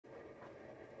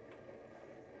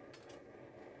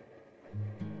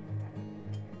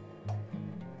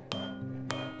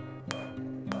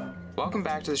Welcome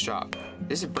back to the shop.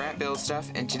 This is Brandt Build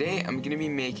Stuff, and today I'm going to be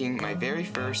making my very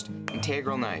first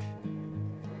integral knife.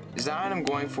 The design I'm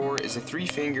going for is a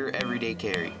 3-finger everyday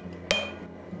carry.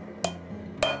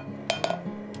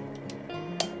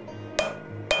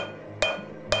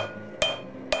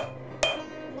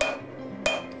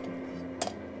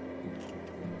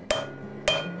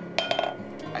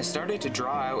 I started to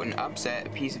draw out and upset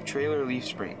a piece of trailer leaf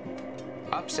spring.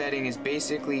 Upsetting is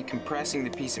basically compressing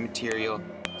the piece of material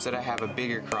so that I have a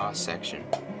bigger cross section.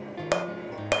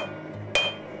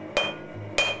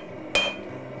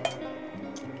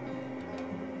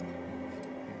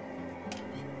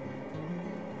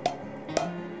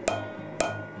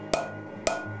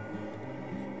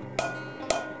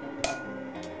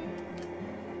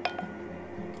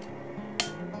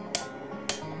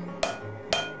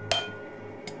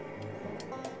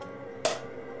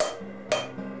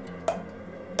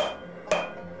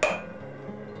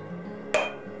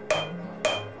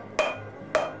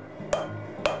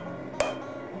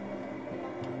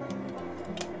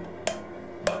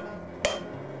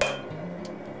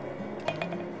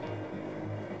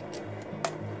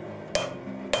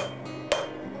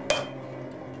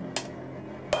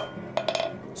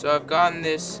 So I've gotten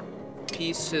this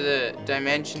piece to the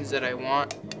dimensions that I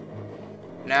want.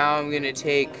 Now I'm going to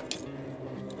take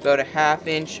about a 1/2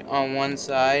 inch on one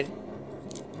side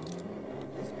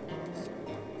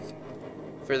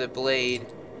for the blade.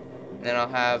 Then I'll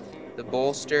have the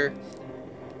bolster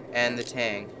and the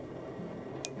tang.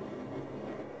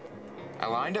 I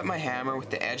lined up my hammer with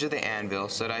the edge of the anvil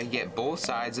so that I could get both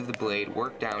sides of the blade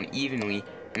worked down evenly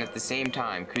and at the same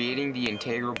time, creating the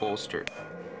integral bolster.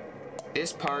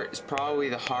 This part is probably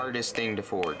the hardest thing to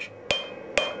forge.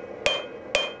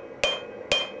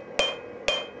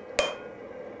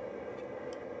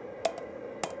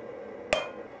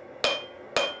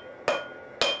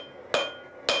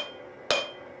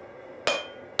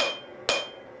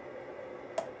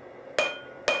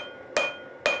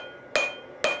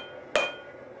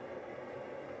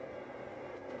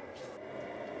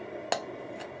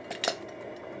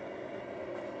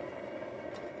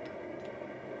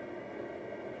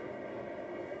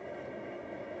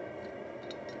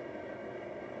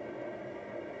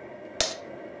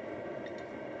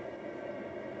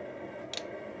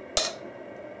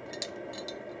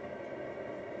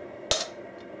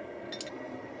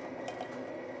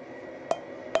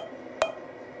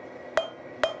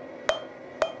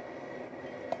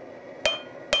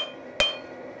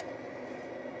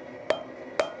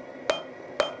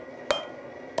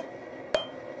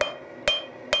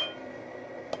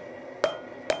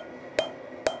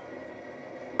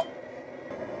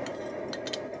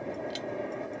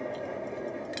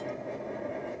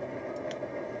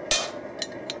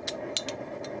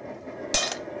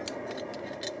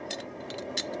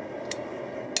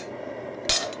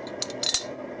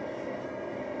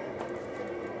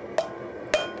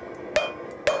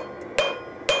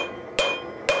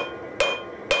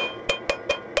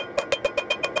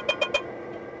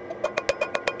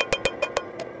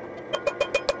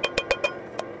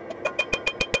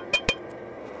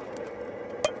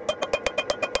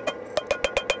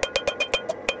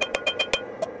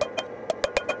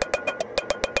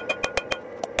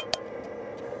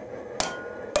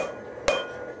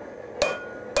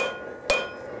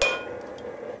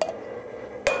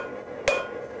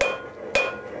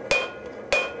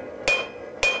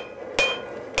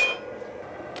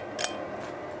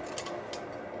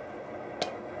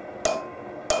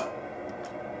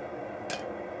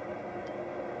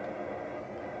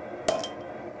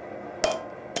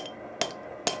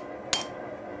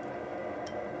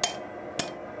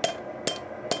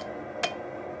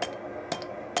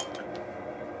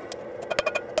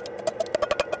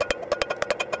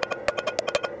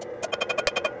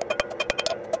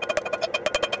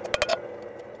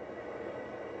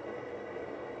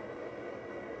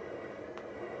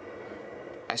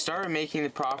 I started making the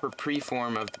proper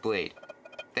preform of the blade.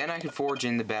 Then I could forge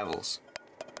in the bevels.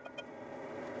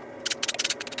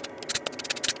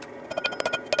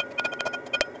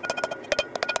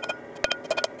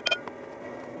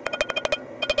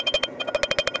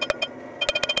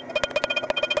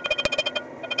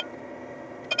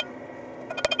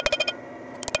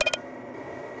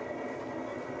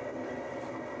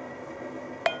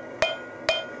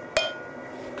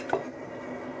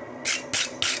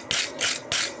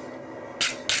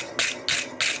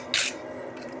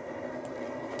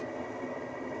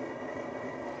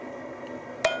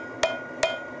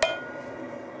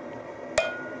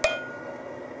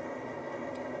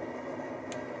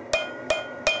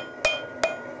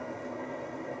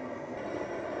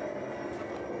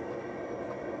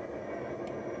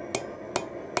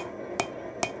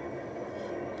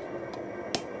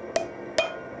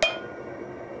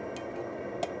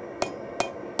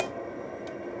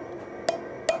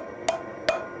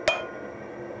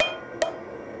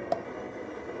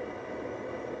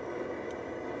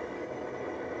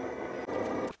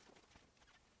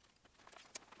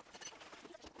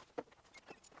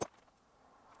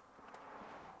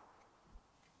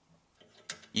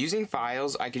 Using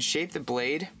files, I can shape the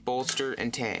blade, bolster,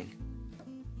 and tang.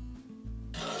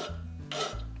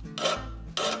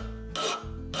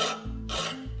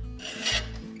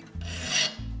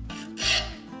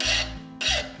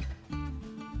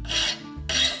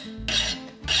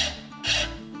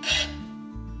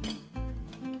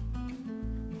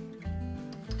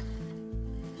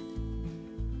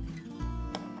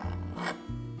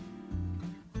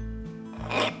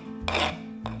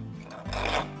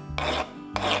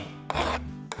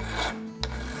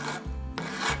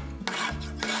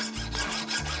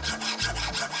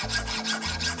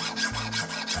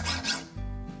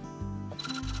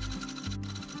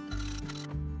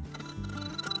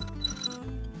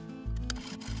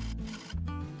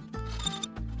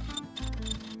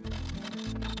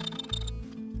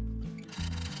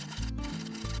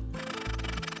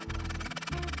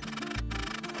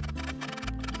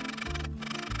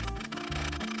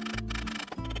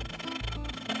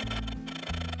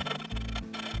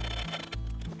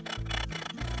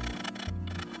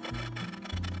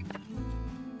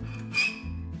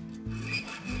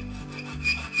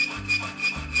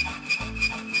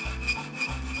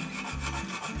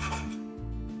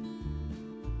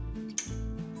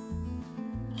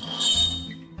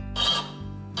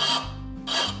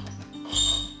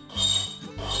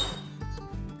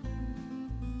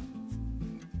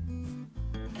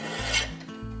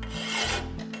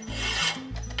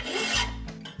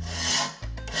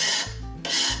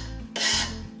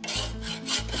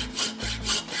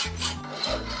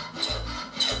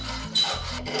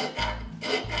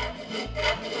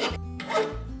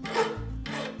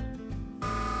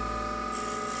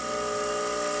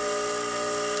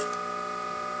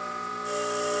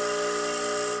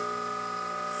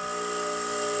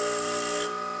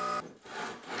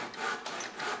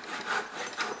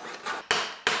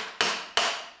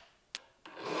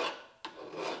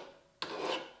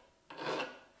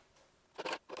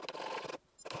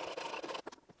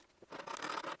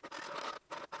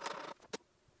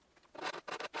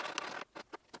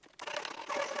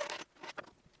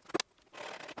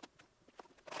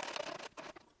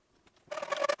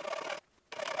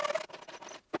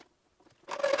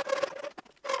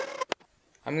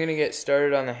 I'm going to get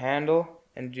started on the handle,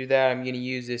 and to do that I'm going to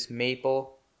use this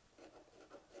maple.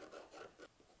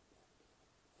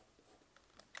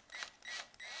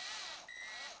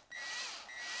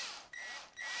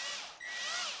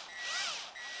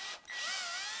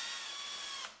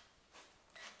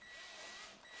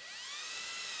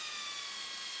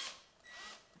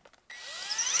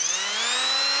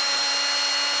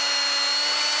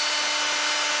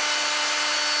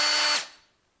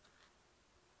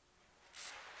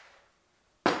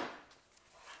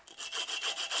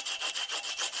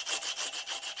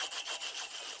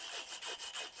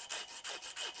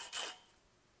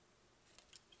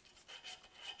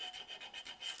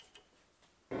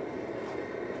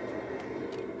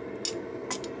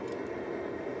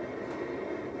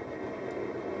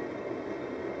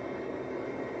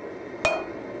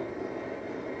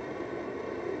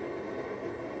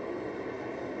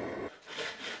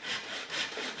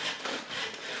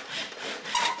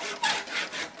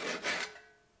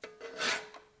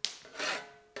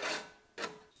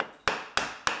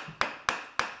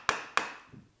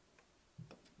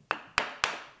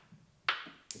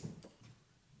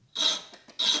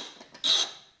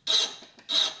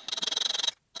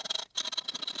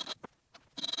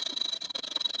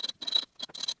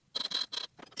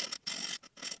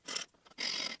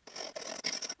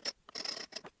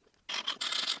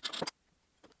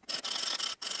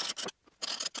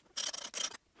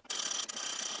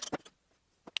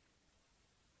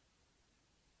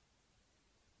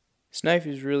 This knife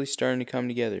is really starting to come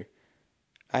together.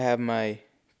 I have my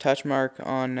touch mark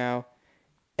on now,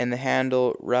 and the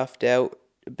handle roughed out,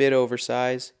 a bit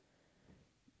oversized.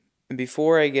 And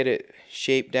before I get it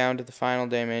shaped down to the final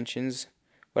dimensions,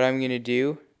 what I'm going to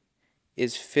do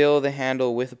is fill the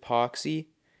handle with epoxy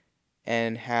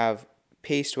and have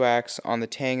paste wax on the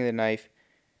tang of the knife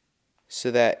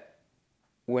so that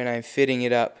when I'm fitting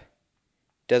it up,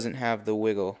 it doesn't have the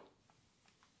wiggle.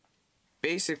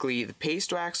 Basically, the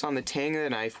paste wax on the tang of the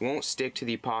knife won't stick to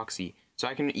the epoxy, so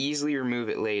I can easily remove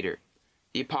it later.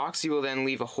 The epoxy will then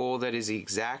leave a hole that is the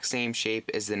exact same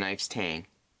shape as the knife's tang.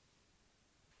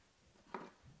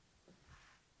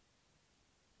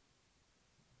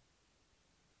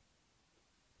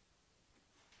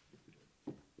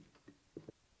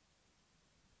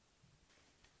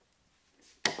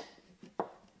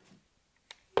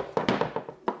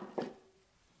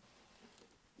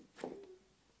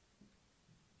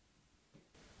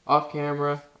 Off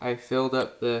camera, I filled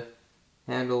up the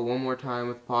handle one more time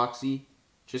with epoxy,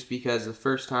 just because the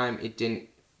first time it didn't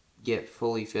get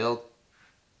fully filled.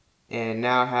 And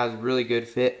now it has really good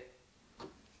fit.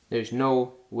 There's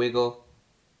no wiggle,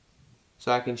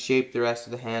 so I can shape the rest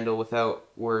of the handle without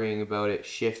worrying about it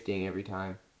shifting every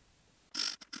time.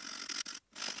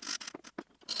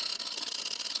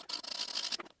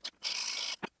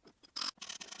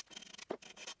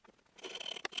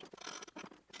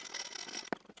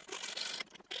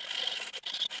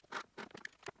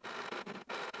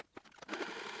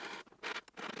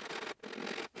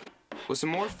 With some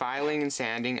more filing and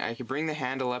sanding, I could bring the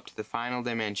handle up to the final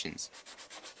dimensions.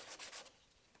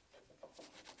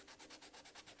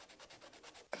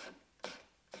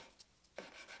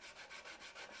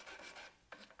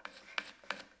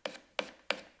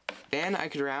 Then I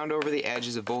could round over the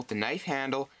edges of both the knife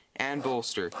handle and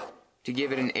bolster to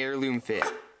give it an heirloom fit.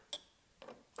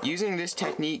 Using this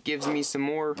technique gives me some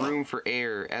more room for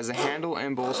error, as the handle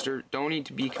and bolster don't need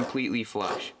to be completely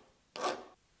flush.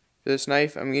 For this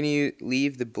knife, I'm going to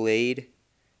leave the blade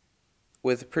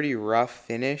with a pretty rough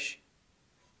finish.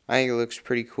 I think it looks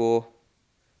pretty cool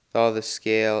with all the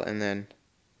scale and then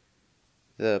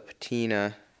the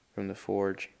patina from the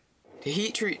forge. To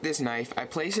heat treat this knife, I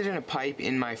place it in a pipe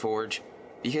in my forge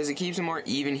because it keeps a more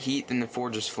even heat than the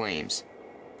forge's flames.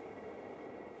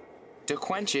 To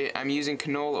quench it, I'm using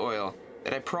canola oil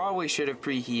that I probably should have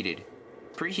preheated.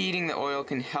 Preheating the oil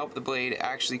can help the blade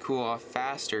actually cool off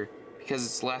faster because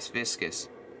it's less viscous.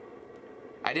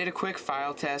 I did a quick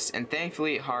file test and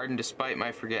thankfully it hardened despite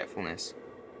my forgetfulness.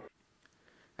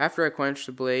 After I quenched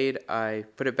the blade, I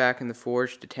put it back in the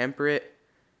forge to temper it,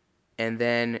 and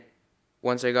then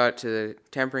once I got to the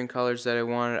tempering colors that I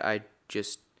wanted, I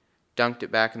just dunked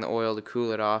it back in the oil to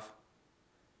cool it off.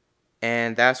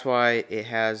 And that's why it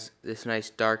has this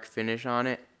nice dark finish on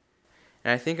it.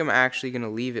 And I think I'm actually going to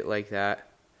leave it like that.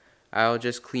 I'll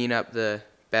just clean up the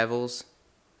bevels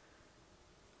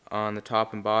on the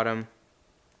top and bottom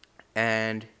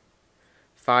and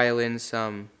file in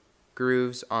some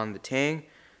grooves on the tang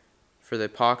for the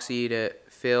epoxy to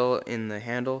fill in the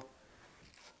handle.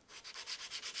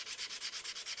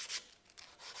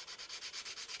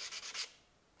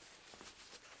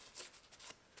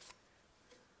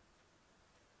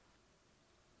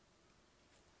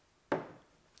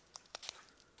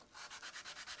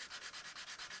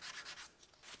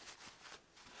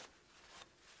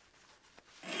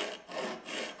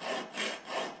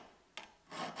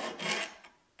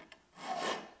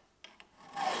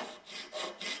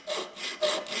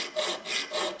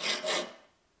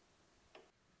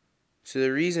 So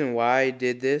the reason why I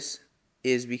did this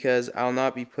is because I'll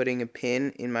not be putting a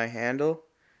pin in my handle,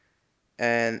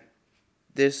 and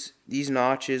these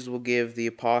notches will give the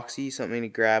epoxy something to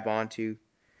grab onto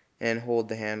and hold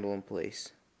the handle in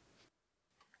place.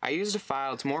 I used a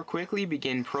file to more quickly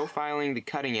begin profiling the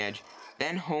cutting edge,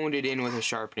 then honed it in with a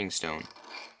sharpening stone.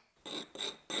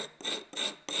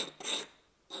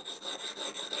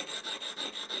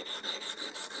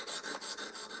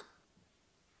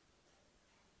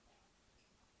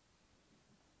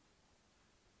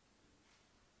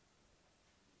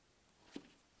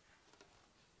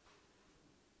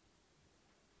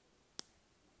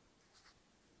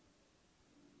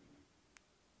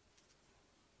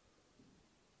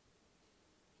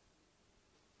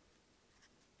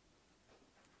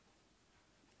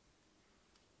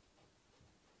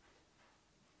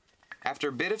 After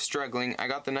a bit of struggling, I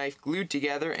got the knife glued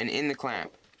together and in the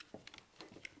clamp.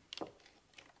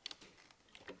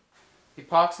 The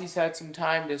epoxy's had some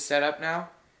time to set up now.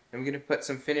 I'm going to put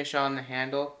some finish on the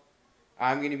handle.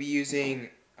 I'm going to be using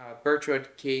Birchwood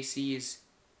KC's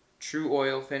True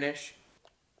Oil Finish.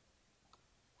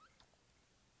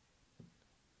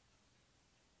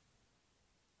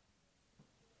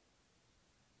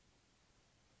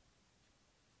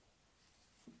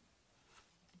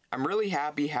 I'm really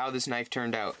happy how this knife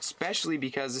turned out, especially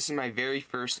because this is my very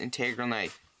first integral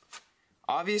knife.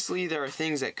 Obviously there are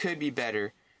things that could be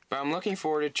better, but I'm looking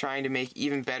forward to trying to make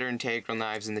even better integral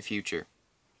knives in the future.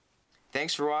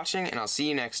 Thanks for watching, and I'll see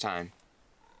you next time.